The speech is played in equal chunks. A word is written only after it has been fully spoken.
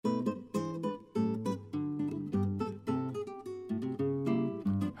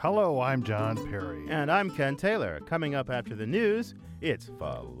Hello, I'm John Perry. And I'm Ken Taylor. Coming up after the news, it's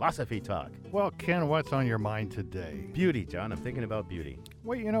Philosophy Talk. Well, Ken, what's on your mind today? Beauty, John. I'm thinking about beauty.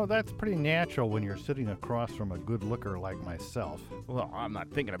 Well, you know, that's pretty natural when you're sitting across from a good looker like myself. Well, I'm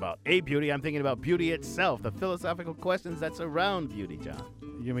not thinking about a beauty. I'm thinking about beauty itself, the philosophical questions that surround beauty, John.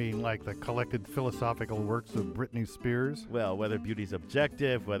 You mean like the collected philosophical works of Britney Spears? Well, whether beauty's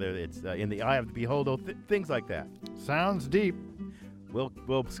objective, whether it's in the eye of the beholder, things like that. Sounds deep.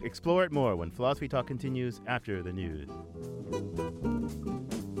 We'll explore it more when Philosophy Talk continues after the news.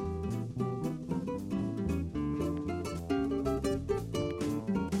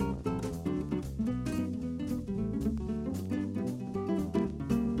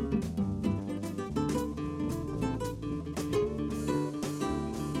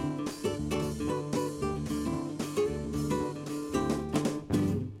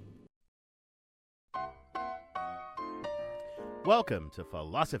 Welcome to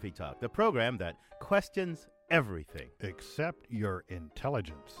Philosophy Talk, the program that questions everything. Except your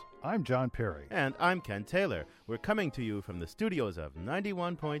intelligence. I'm John Perry. And I'm Ken Taylor. We're coming to you from the studios of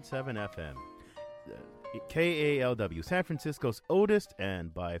 91.7 FM. KALW, San Francisco's oldest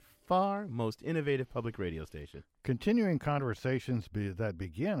and by far most innovative public radio station. Continuing conversations that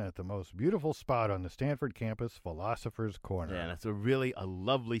begin at the most beautiful spot on the Stanford campus, Philosopher's Corner. Yeah, and it's a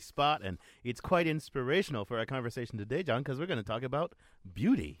lovely spot, and it's quite inspirational for our conversation today, John, because we're going to talk about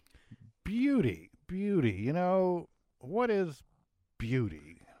beauty. Beauty. You know, what is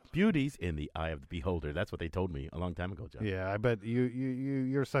beauty? Beauty's in the eye of the beholder. That's what they told me a long time ago, John. Yeah, I bet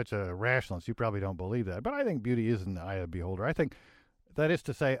you're such a rationalist. You probably don't believe that. But I think beauty is in the eye of the beholder. I think that is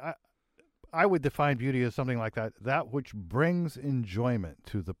to say, I would define beauty as something like that which brings enjoyment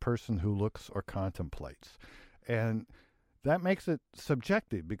to the person who looks or contemplates. And that makes it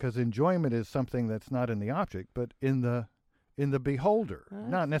subjective because enjoyment is something that's not in the object, but in the beholder.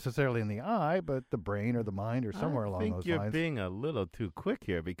 Not necessarily in the eye, but the brain or the mind or somewhere along those lines. I think you're being a little too quick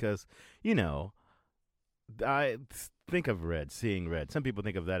here because, you know, I think of red, seeing red. Some people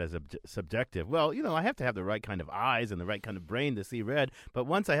think of that as subjective. Well, you know, I have to have the right kind of eyes and the right kind of brain to see red. But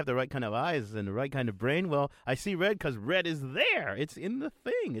once I have the right kind of eyes and the right kind of brain, well, I see red because red is there. It's in the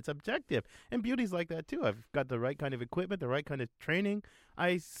thing. It's objective. And beauty's like that, too. I've got the right kind of equipment, the right kind of training.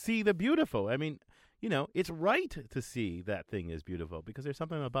 I see the beautiful. I mean, you know, it's right to see that thing is beautiful because there's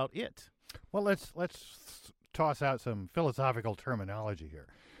something about it. Well, let's toss out some philosophical terminology here.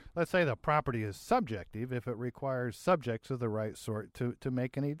 Let's say the property is subjective if it requires subjects of the right sort to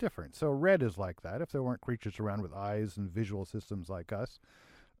make any difference. So red is like that. If there weren't creatures around with eyes and visual systems like us,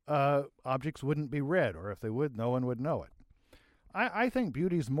 objects wouldn't be red, or if they would, no one would know it. I think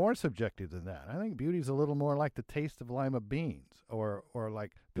beauty's more subjective than that. I think beauty's a little more like the taste of lima beans or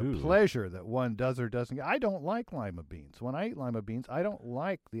like the pleasure that one does or doesn't get. I don't like lima beans. When I eat lima beans, I don't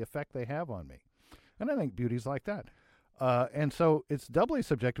like the effect they have on me. And I think beauty's like that. And so it's doubly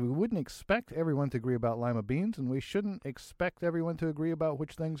subjective. We wouldn't expect everyone to agree about lima beans, and we shouldn't expect everyone to agree about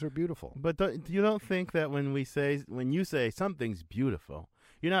which things are beautiful. But you don't think that when you say something's beautiful,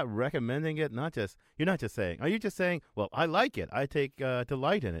 you're not recommending it, you're not just saying, are you just saying, well, I like it, I take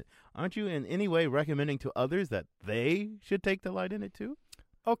delight in it. Aren't you in any way recommending to others that they should take delight in it too?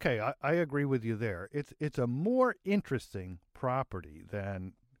 Okay, I agree with you there. It's a more interesting property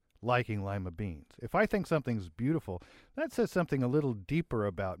than liking lima beans. If I think something's beautiful, that says something a little deeper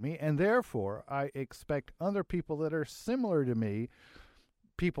about me, and therefore I expect other people that are similar to me,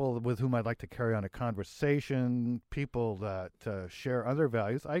 people with whom I'd like to carry on a conversation, people that share other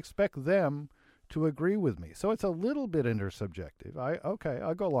values, I expect them to agree with me. So it's a little bit intersubjective.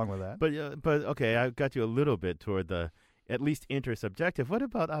 I'll go along with that. But okay, I've got you a little bit toward the at least intersubjective. What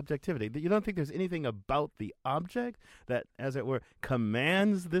about objectivity? You don't think there's anything about the object that, as it were,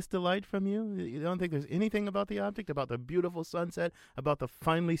 commands this delight from you? You don't think there's anything about the object, about the beautiful sunset, about the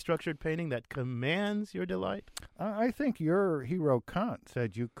finely structured painting that commands your delight? I think your hero Kant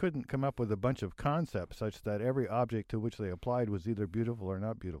said you couldn't come up with a bunch of concepts such that every object to which they applied was either beautiful or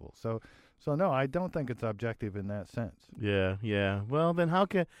not beautiful. So no, I don't think it's objective in that sense. Yeah. Well, then how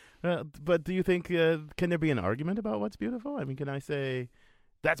can... but do you think... can there be an argument about what's beautiful? I mean, can I say,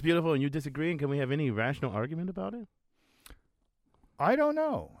 that's beautiful and you disagree, and can we have any rational argument about it? I don't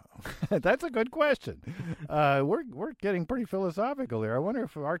know. That's a good question. We're getting pretty philosophical here. I wonder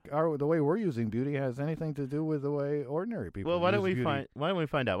if the way we're using beauty has anything to do with the way ordinary people. Well, why don't we beauty.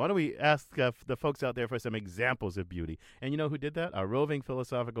 find out? Why don't we ask the folks out there for some examples of beauty? And you know who did that? Our roving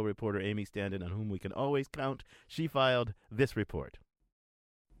philosophical reporter Amy Standen, on whom we can always count. She filed this report.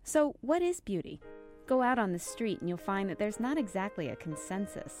 So, what is beauty? Go out on the street and you'll find that there's not exactly a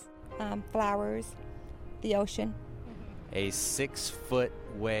consensus. Flowers, the ocean, A 6-foot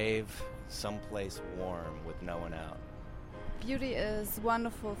wave someplace warm with no one out. Beauty is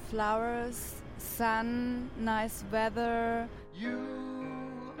wonderful flowers, sun, nice weather. You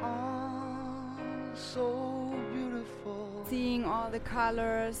are so beautiful. Seeing all the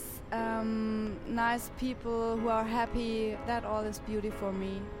colors, nice people who are happy, that all is beauty for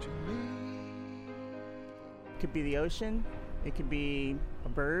me. To me. It could be the ocean, it could be a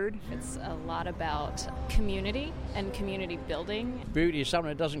bird. It's a lot about community and community building. Beauty is something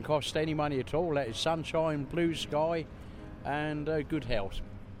that doesn't cost any money at all. That is sunshine, blue sky, and good health.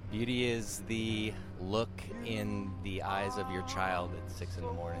 Beauty is the look in the eyes of your child at 6 in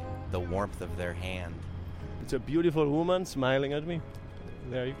the morning, the warmth of their hand. It's a beautiful woman smiling at me.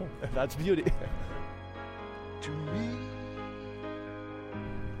 There you go. That's beauty. To me.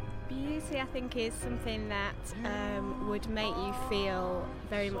 Beauty, I think, is something that would make you feel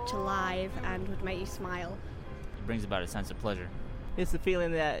very much alive and would make you smile. It brings about a sense of pleasure. It's the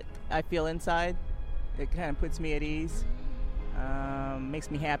feeling that I feel inside. It kind of puts me at ease,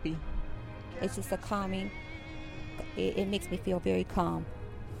 makes me happy. It's just a calming, it makes me feel very calm.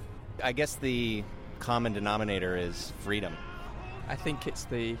 I guess the common denominator is freedom. I think it's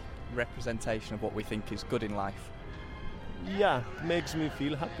the representation of what we think is good in life. Yeah, makes me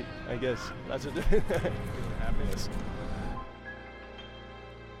feel happy, I guess. That's it. Happiness.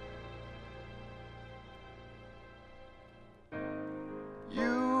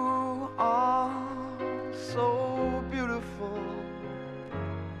 You are so beautiful.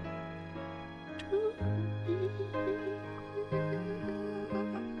 To me.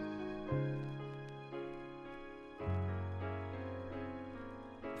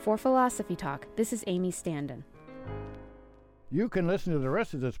 For Philosophy Talk, this is Amy Standen. You can listen to the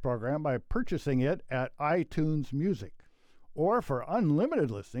rest of this program by purchasing it at iTunes Music. Or for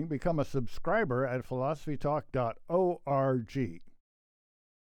unlimited listening, become a subscriber at philosophytalk.org.